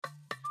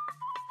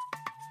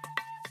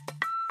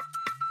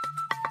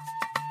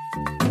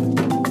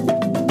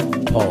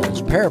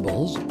Paul's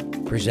Parables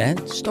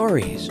present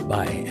stories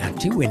by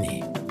Auntie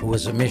Winnie, who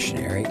was a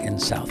missionary in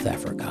South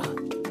Africa.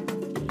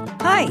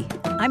 Hi,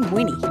 I'm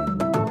Winnie.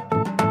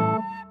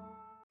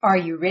 Are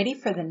you ready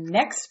for the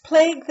next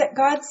plague that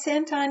God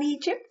sent on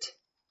Egypt?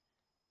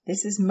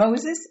 This is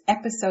Moses,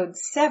 episode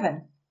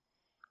 7.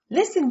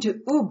 Listen to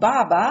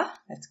Ubaba,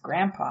 that's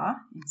Grandpa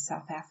in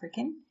South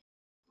African,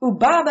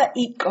 Ubaba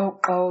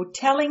Ikoko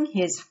telling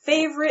his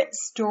favorite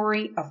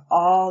story of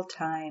all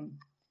time,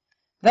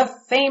 the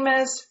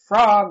famous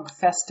Frog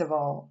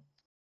Festival.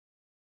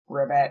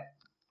 Ribbit,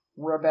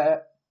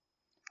 ribbit.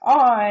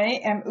 I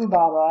am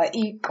Ubaba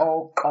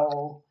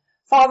Ikoko,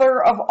 father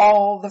of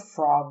all the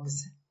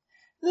frogs.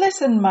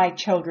 Listen, my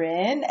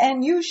children,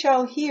 and you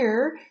shall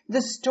hear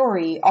the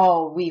story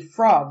all we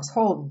frogs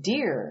hold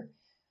dear.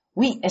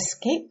 We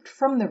escaped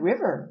from the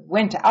river,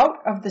 went out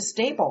of the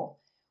stable.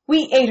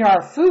 We ate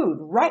our food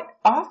right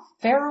off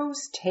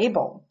Pharaoh's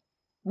table.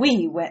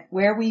 We went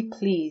where we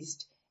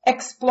pleased,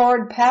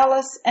 explored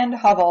palace and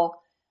hovel.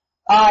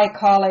 I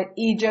call it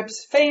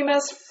Egypt's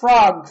famous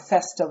Frog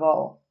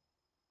Festival.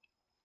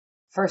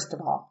 First of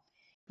all,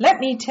 let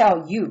me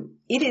tell you,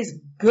 it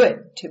is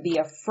good to be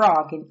a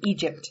frog in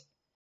Egypt.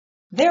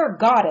 Their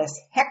goddess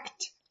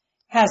Hekt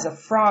has a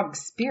frog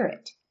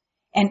spirit,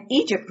 and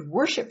Egypt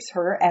worships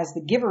her as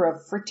the giver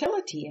of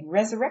fertility and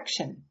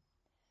resurrection.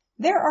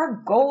 There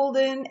are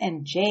golden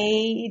and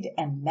jade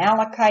and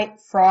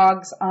malachite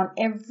frogs on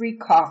every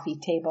coffee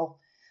table,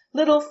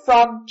 little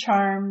frog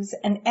charms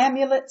and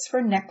amulets for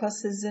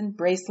necklaces and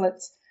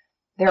bracelets.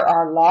 There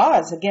are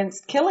laws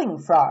against killing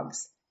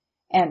frogs,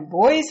 and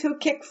boys who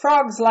kick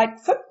frogs like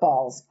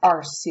footballs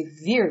are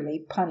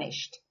severely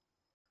punished.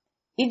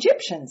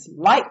 Egyptians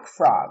like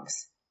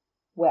frogs.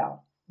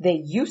 Well, they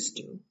used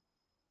to.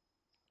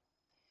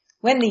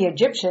 When the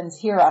Egyptians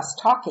hear us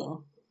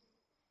talking,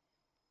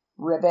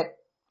 ribbit,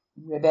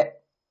 ribbit,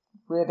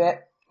 ribbit,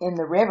 in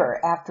the river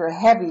after a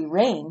heavy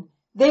rain,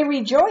 they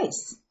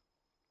rejoice.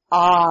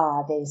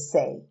 Ah, they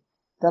say,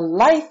 the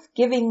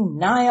life-giving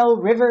Nile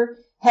River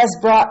has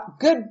brought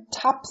good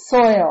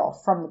topsoil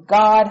from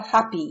God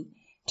Happy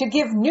to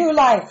give new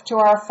life to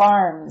our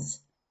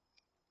farms.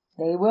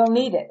 They will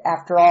need it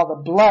after all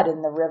the blood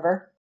in the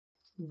river.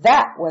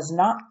 That was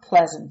not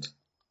pleasant.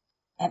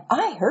 And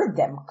I heard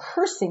them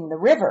cursing the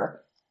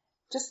river,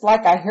 just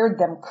like I heard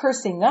them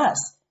cursing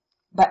us,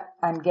 but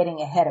I'm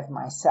getting ahead of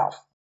myself.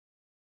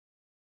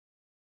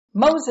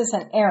 Moses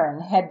and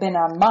Aaron had been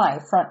on my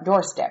front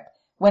doorstep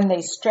when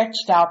they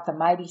stretched out the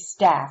mighty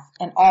staff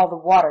and all the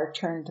water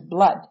turned to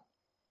blood.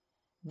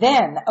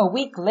 Then, a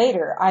week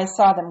later, I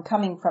saw them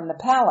coming from the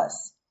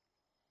palace.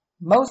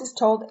 Moses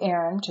told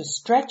Aaron to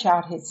stretch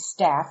out his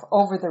staff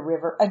over the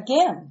river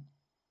again.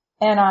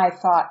 And I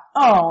thought,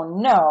 oh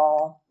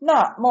no,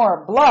 not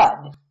more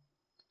blood.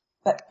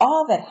 But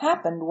all that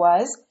happened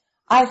was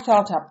I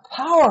felt a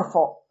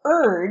powerful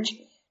urge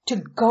to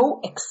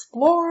go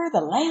explore the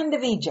land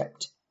of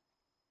Egypt.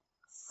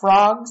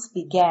 Frogs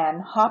began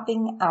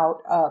hopping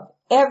out of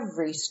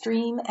every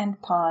stream and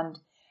pond,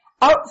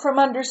 out from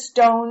under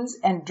stones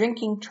and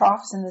drinking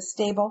troughs in the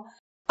stable,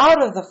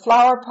 out of the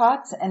flower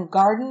pots and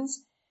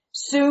gardens.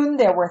 Soon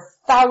there were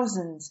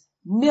thousands,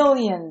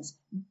 millions,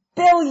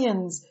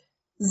 billions,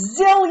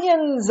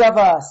 zillions of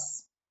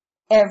us.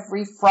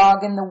 Every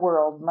frog in the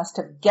world must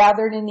have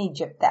gathered in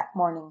Egypt that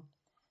morning.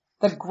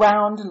 The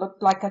ground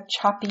looked like a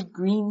choppy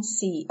green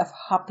sea of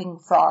hopping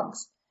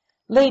frogs.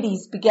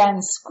 Ladies began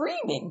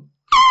screaming,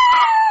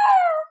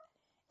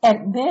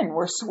 and men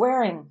were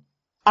swearing.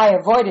 I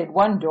avoided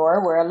one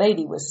door where a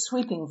lady was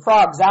sweeping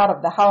frogs out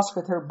of the house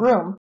with her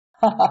broom,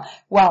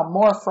 while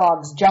more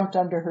frogs jumped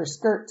under her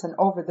skirts and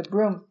over the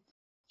broom.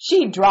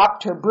 She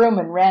dropped her broom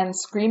and ran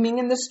screaming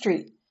in the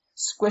street,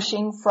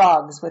 squishing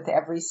frogs with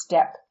every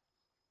step.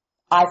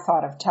 I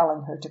thought of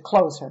telling her to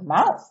close her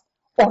mouth,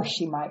 or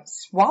she might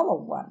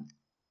swallow one.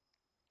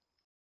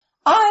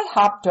 I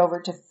hopped over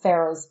to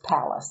Pharaoh's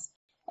palace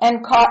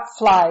and caught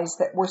flies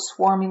that were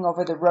swarming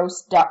over the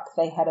roast duck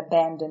they had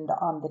abandoned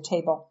on the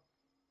table.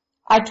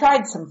 I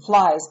tried some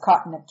flies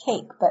caught in a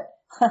cake,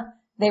 but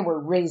they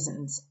were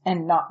raisins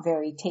and not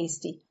very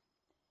tasty.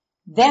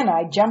 Then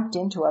I jumped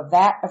into a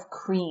vat of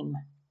cream.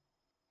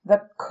 The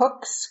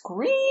cook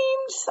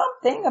screamed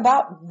something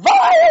about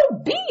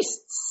vile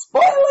beasts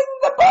spoiling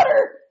the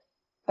butter,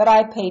 but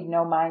I paid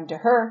no mind to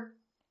her.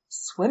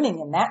 Swimming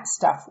in that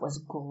stuff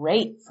was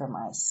great for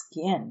my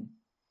skin.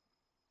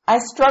 I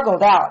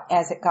struggled out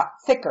as it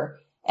got thicker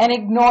and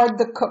ignored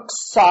the cook's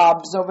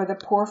sobs over the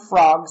poor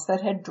frogs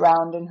that had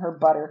drowned in her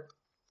butter.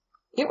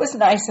 It was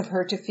nice of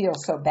her to feel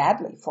so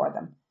badly for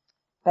them,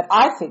 but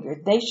I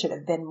figured they should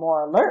have been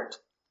more alert.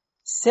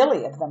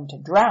 Silly of them to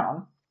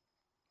drown.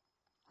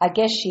 I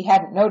guess she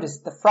hadn't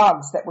noticed the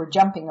frogs that were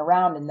jumping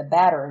around in the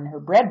batter in her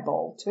bread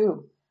bowl,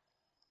 too.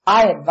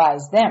 I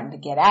advised them to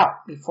get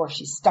out before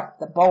she stuck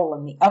the bowl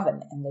in the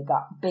oven and they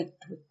got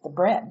baked with the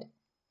bread.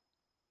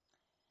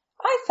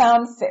 I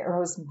found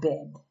Pharaoh's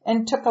bed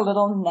and took a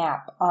little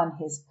nap on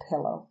his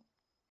pillow.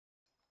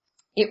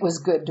 It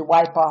was good to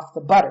wipe off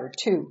the butter,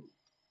 too.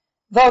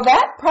 Though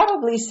that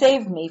probably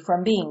saved me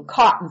from being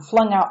caught and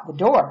flung out the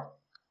door.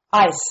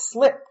 I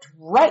slipped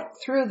right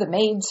through the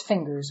maid's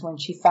fingers when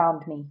she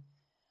found me.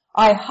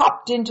 I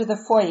hopped into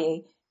the foyer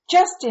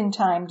just in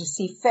time to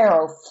see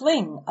Pharaoh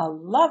fling a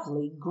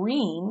lovely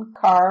green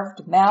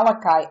carved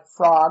malachite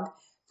frog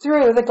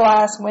through the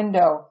glass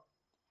window.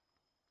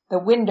 The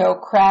window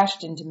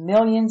crashed into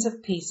millions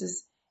of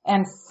pieces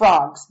and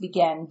frogs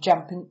began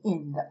jumping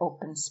in the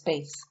open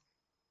space.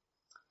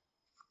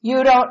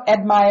 You don't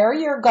admire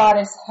your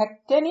goddess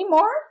Hekt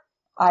anymore?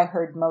 I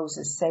heard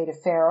Moses say to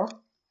Pharaoh.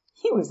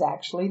 He was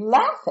actually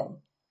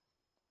laughing.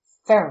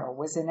 Pharaoh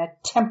was in a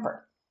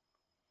temper.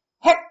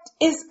 Hekt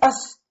is a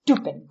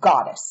stupid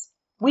goddess.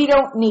 We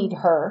don't need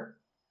her.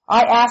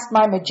 I asked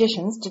my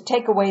magicians to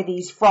take away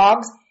these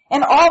frogs,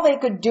 and all they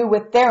could do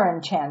with their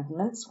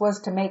enchantments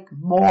was to make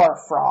more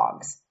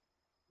frogs.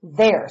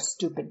 They're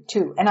stupid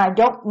too, and I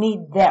don't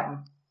need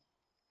them.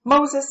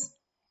 Moses,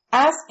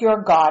 ask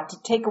your God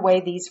to take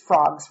away these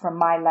frogs from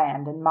my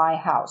land and my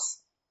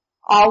house.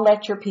 I'll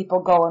let your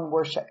people go and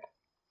worship.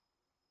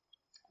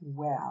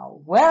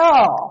 Well,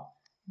 well,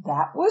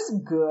 that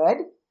was good.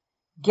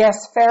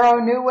 Guess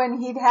Pharaoh knew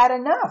when he'd had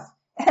enough,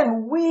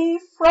 and we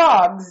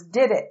frogs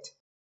did it.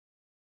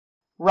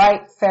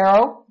 Right,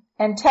 Pharaoh,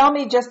 and tell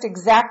me just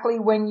exactly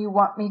when you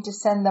want me to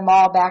send them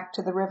all back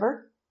to the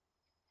river.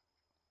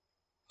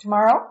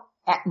 Tomorrow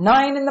at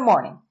 9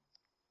 a.m.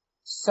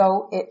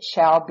 So it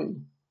shall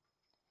be.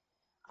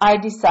 I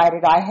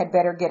decided I had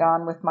better get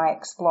on with my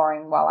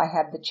exploring while I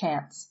had the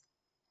chance.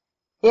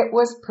 It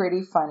was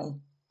pretty funny.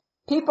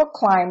 People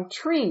climbed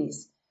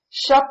trees,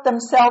 shut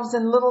themselves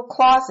in little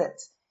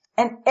closets,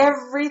 and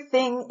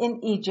everything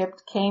in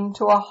Egypt came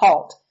to a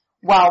halt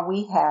while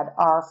we had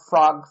our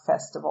frog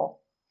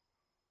festival.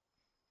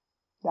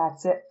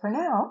 That's it for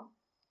now.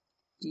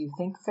 Do you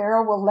think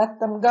Pharaoh will let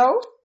them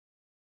go?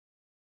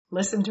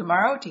 Listen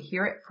tomorrow to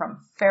hear it from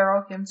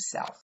Pharaoh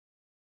himself.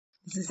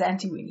 This is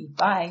Auntie Winnie.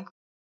 Bye.